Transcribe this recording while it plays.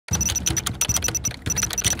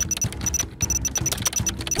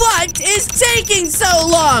is taking so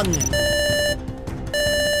long?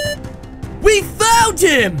 We found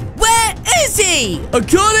him! Where is he?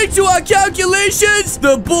 According to our calculations,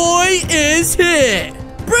 the boy is here.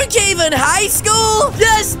 Brookhaven High School?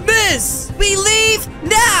 Yes, miss! We leave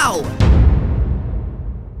now!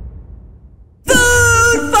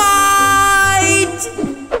 Food fight!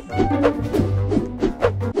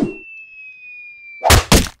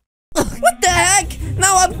 What the heck?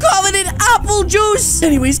 Now I'm covered in apple juice!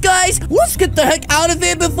 Anyways, guys, let's get the heck out of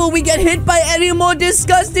here before we get hit by any more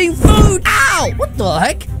disgusting food! Ow! What the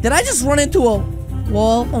heck? Did I just run into a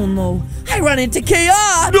wall? Oh no. I ran into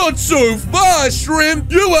KR! Not so fast, Shrimp!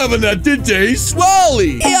 You haven't had today,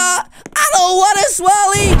 Swally! Yeah, I don't want a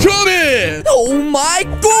Swally! Come here! Oh my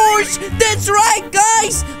gosh! That's right,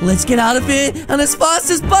 guys! Let's get out of here and as fast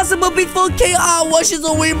as possible before KR washes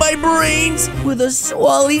away my brains with a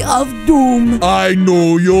Swally of doom. I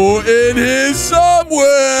know you're in here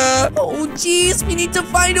somewhere! Oh, jeez, we need to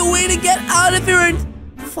find a way to get out of here and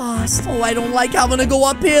fast. Oh, I don't like having to go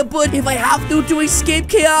up here, but if I have to escape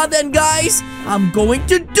KR, then guys, I'm going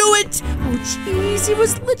to do it. Oh, jeez, he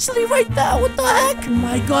was literally right there. What the heck? Oh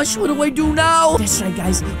my gosh, what do I do now? That's right,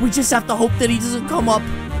 guys. We just have to hope that he doesn't come up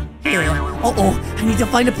here. Uh-oh, I need to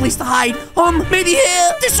find a place to hide. Maybe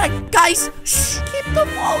here. That's right, guys. Shh, keep the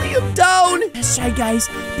volume down. That's right, guys.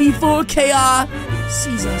 Before KR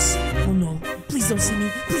sees us. Oh no. Please don't see me.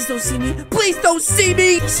 Please don't see me. Please don't see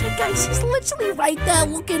me. That's right, guys. He's literally right there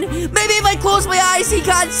looking. Maybe if I close my eyes, he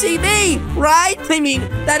can't see me. Right? I mean,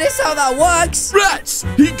 that is how that works. Rats!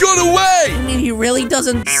 He got away! I mean, he really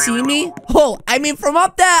doesn't see me? Oh, I mean, from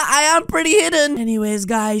up there, I am pretty hidden. Anyways,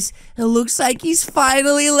 guys, it looks like he's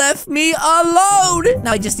finally left me alone.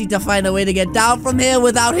 Now I just need to find a way to get down from here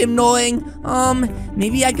without him knowing.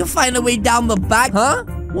 Maybe I can find a way down the back. Huh?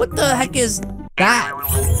 What the heck is that?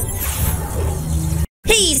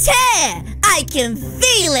 He's here! I can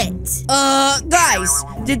feel it! Guys,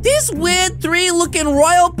 did these weird three-looking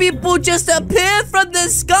royal people just appear from the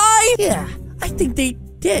sky? Yeah, I think they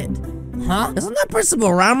did. Huh? Isn't that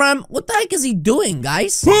Principal Ram? What the heck is he doing,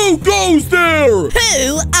 guys? Who goes there?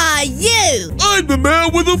 Who are you? I'm the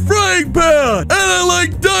man with a frying pan, and I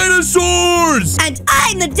like dinosaurs! And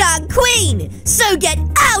I'm the Dark Queen, so get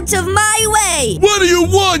out of my way! What do you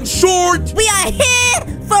want, Short? We are here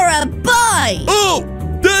for a boy! Oh,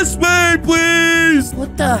 this way, please!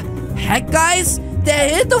 What the heck, guys? They're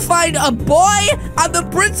here to find a boy, and the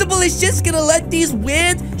principal is just gonna let these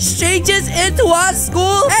weird strangers into our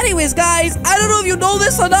school? Anyways, guys, I don't know if you know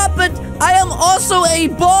this or not, but I am also a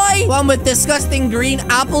boy. One with disgusting green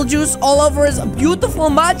apple juice all over his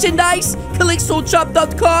beautiful merchandise.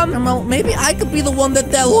 CalixoShop.com. Well, maybe I could be the one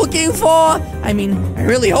that they're looking for. I mean, I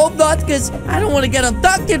really hope not, because I don't want to get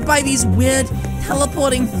abducted by these weird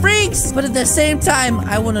teleporting freaks. But at the same time,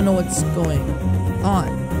 I want to know what's going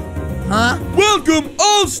on. Huh? Welcome,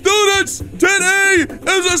 all students! Today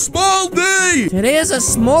is a small day! Today is a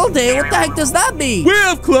small day? What the heck does that mean? We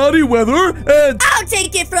have cloudy weather and... I'll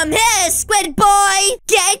take it from here, Squid Boy!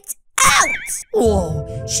 Get out!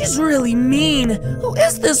 Whoa, she's really mean. Who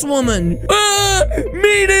is this woman?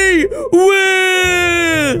 Meanie!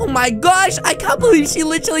 Win! Oh my gosh, I can't believe she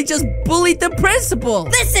literally just bullied the principal.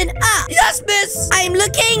 Listen up! Yes, miss! I'm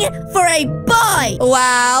looking for a boy!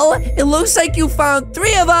 Wow, it looks like you found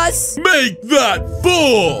 3 of us. Make that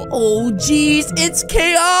 4! Oh, jeez, it's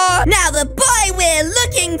KR. Now the boy we're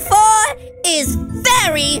looking for is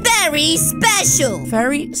very, very special.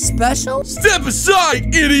 Very special? Step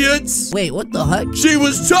aside, idiots! Wait, what the heck? She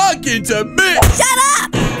was talking to me! Shut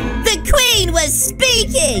up! The queen was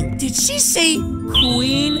speaking! Did she say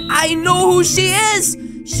queen? I know who she is.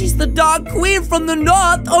 She's the Dark Queen from the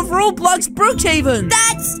north of Roblox BROOKHAVEN.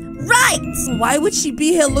 That's right! Why would she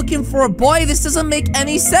be here looking for a boy? This doesn't make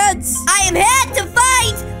any sense. I am here to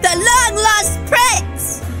find the long-lost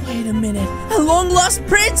prince! Wait a minute. A long-lost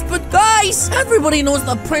prince? But guys, everybody knows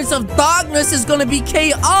the Prince of Darkness is gonna be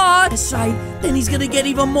KR. That's right. Then he's gonna get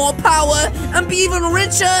even more power and be even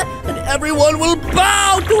richer, and everyone will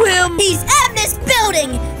bow to him. He's in this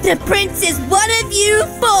building! The prince is one of you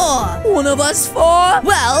 4! One of us 4?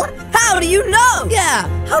 Well, how do you know? Yeah,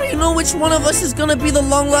 how do you know which one of us is gonna be the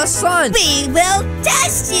long-lost son? We will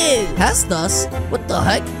test you! Test us? What the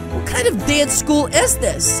heck? What kind of dance school is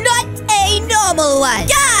this? Not a normal one!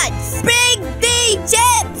 Guards, bring the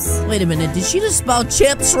chips! Wait a minute, did she just spell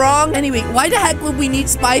chips wrong? Anyway, why the heck would we need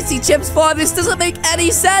spicy chips for? This doesn't make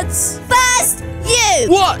any sense. First, you!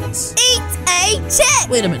 What? Eat a chip!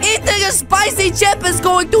 Wait a minute, eating a spicy chip is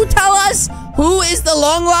going to tell us Who is the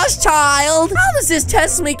long-lost child? How does this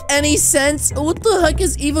test make any sense? What the heck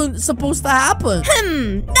is even supposed to happen?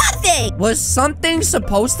 Nothing. Was something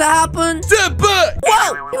supposed to happen? Step back!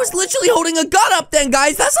 Whoa! He was literally holding a gun up then,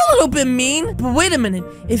 guys. That's a little bit mean. But wait a minute.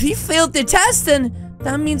 If he failed the test, then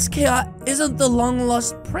that means Chaos isn't the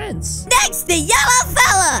long-lost prince. Next, the yellow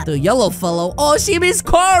fella. The yellow fellow. Oh, she means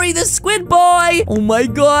Corey, the squid boy. Oh my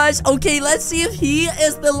gosh. Okay, let's see if he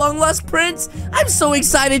is the long-lost prince. I'm so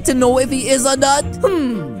excited to know if he is or not.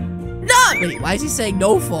 No. Wait, why is he saying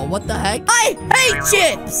no for? What the heck? I hate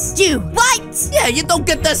chips. You what? Yeah, you don't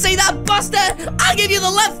get to say that, Buster. I'll give you the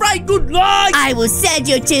left, right, good luck. I will send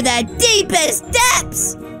you to the deepest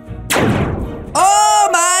depths. Oh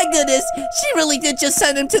my goodness. She really did just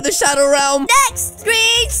send him to the Shadow Realm. Next,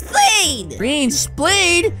 green spleen. Green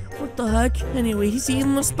spleen? What the heck? Anyway, he's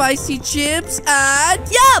eating the spicy chips and...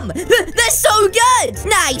 Yum! They're so good!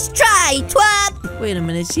 Nice try, twop! Wait a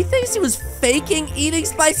minute. She thinks he was faking eating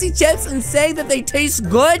spicy chips and saying that they taste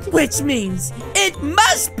good? Which means it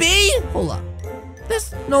must be... Hold up.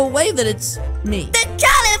 There's no way that it's me. The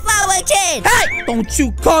cauliflower kid! Hey! Don't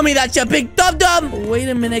you call me that, you big dum-dum! Wait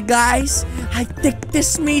a minute, guys. I think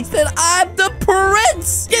this means that I'm the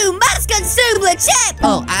prince! You must consume the chip!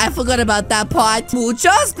 Oh, I forgot about that part.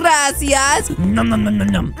 Muchas gracias. Nom nom nom nom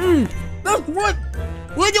nom. That's what?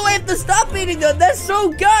 Why do I have to stop eating them? That's so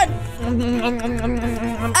good.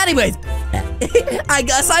 Anyways, I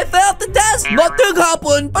guess I failed the test. Nothing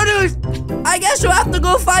happened. Anyways, I guess you'll have to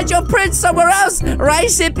go find your prince somewhere else, right,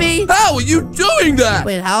 Sippy? How are you doing that?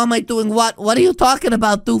 Wait, how am I doing what? What are you talking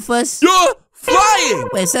about, Doofus? You're flying!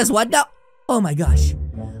 Wait, it says what now? Oh my gosh.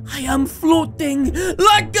 I am floating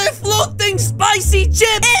like a floating spicy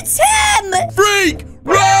chip. It's him! Freak!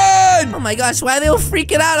 Run! Oh my gosh, why are they all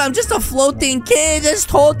freaking out? I'm just a floating kid. It's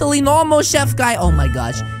totally normal, chef guy. Oh my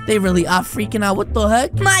gosh, they really are freaking out. What the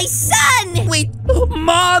heck? My son! Wait,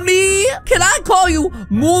 mommy? Can I call you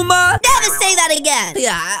Muma? Never say that again!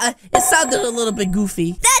 Yeah, it sounded a little bit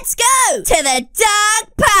goofy. Let's go to the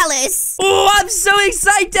Dark Palace! Oh, I'm so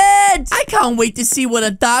excited! I can't wait to see what a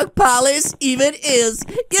Dark Palace even is.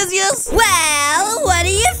 Yes. Well, what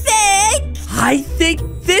do you think? I think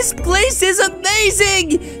this place is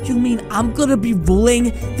amazing! You mean I'm gonna be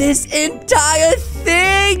ruling this entire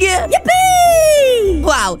thing? Yippee!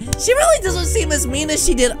 Wow, she really doesn't seem as mean as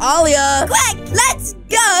she did earlier. Quick, let's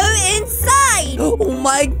go inside! Oh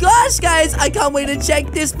my gosh, guys, I can't wait to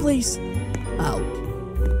check this place out.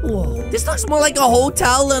 Whoa, this looks more like a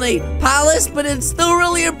hotel than a palace, but it's still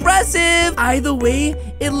really impressive. Either way,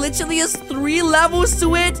 it literally has 3 levels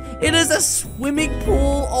to it. It is a swimming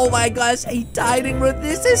pool. Oh my gosh, a dining room.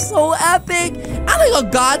 This is so epic. And I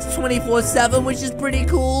got guards 24/7, which is pretty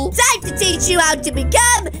cool. Time to teach you how to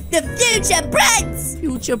become the future prince!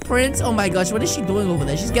 Future prince? Oh my gosh, what is she doing over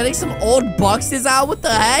there? She's getting some old boxes out. What the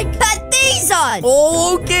heck? Put these on!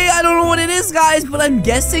 Oh, okay, I don't know what it is, guys, but I'm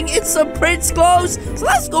guessing it's some prince clothes. So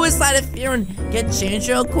let's go inside of here and get changed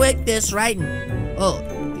real quick. This right. Oh,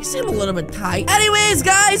 these seem a little bit tight. Anyways,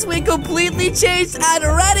 guys, we're completely changed and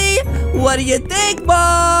ready. What do you think,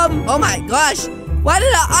 Mom? Oh my gosh. Why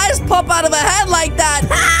did her eyes pop out of her head like that?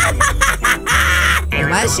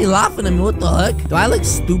 Why is she laughing at me? What the heck? Do I look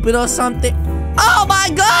stupid or something? Oh my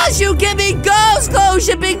gosh, you give me girls clothes,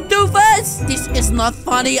 you big doofus! This is not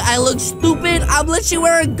funny. I look stupid. I'm literally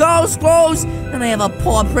wearing girls clothes, and I have a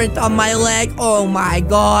paw print on my leg. Oh my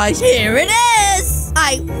gosh. Here it is!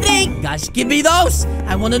 I think... Gosh, give me those!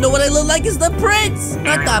 I want to know what I look like as the prince,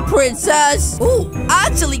 not the princess. Ooh,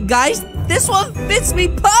 actually, guys, this one fits me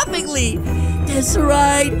perfectly. That's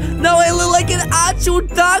right. Now I look like an actual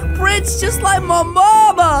dark prince, just like my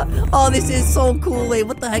mama. Oh, this is so cool. Wait,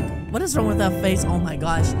 what the heck? What is wrong with her face? Oh my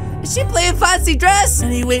gosh. Is she playing fancy dress?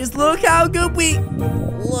 Anyways, look how good we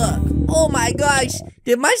look. Oh my gosh.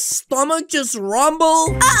 Did my stomach just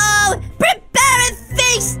rumble? Uh-oh! Prepare a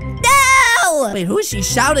feast now! Wait, who is she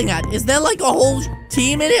shouting at? Is there like a whole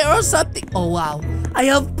team in here or something? Oh, wow. I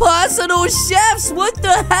have personal chefs. What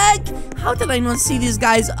the heck? How did I not see these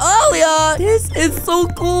guys earlier? This is so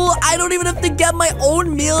cool. I don't even have to get my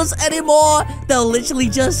own meals anymore. They'll literally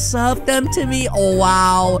just serve them to me. Oh,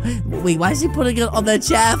 wow. Wait, why is he putting it on the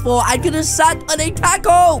chair for? I could have sat on a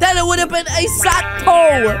taco. Then it would have been a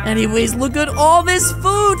sato. Anyways, look at all this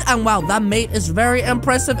food. And wow, that mate is very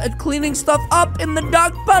impressive at cleaning stuff up in the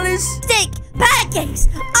Dark Palace. Stick pancakes,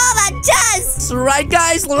 all that jazz. That's right,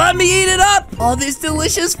 guys. Let me eat it up. All this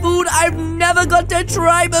delicious food I've never got to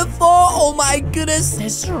try before. Oh, my goodness.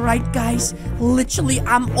 That's right, guys. Literally,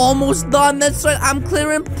 I'm almost done. That's right. I'm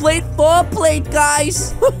clearing plate for plate,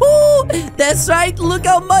 guys. That's right. Look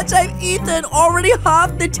how much I've eaten. Already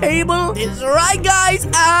half the table. That's right, guys.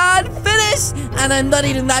 And finished. And I'm not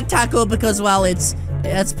eating that taco because, well, it's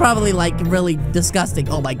probably like really disgusting.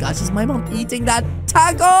 Oh my gosh, is my mom eating that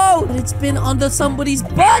taco? But it's been under somebody's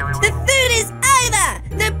butt. The food is over.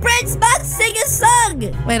 The prince must sing a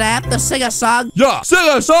song. Wait, I have to sing a song? Yeah, sing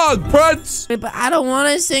a song, Prince. Wait, but I don't want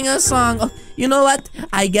to sing a song. Oh, you know what?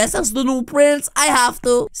 I guess as the new prince, I have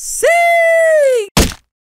to sing.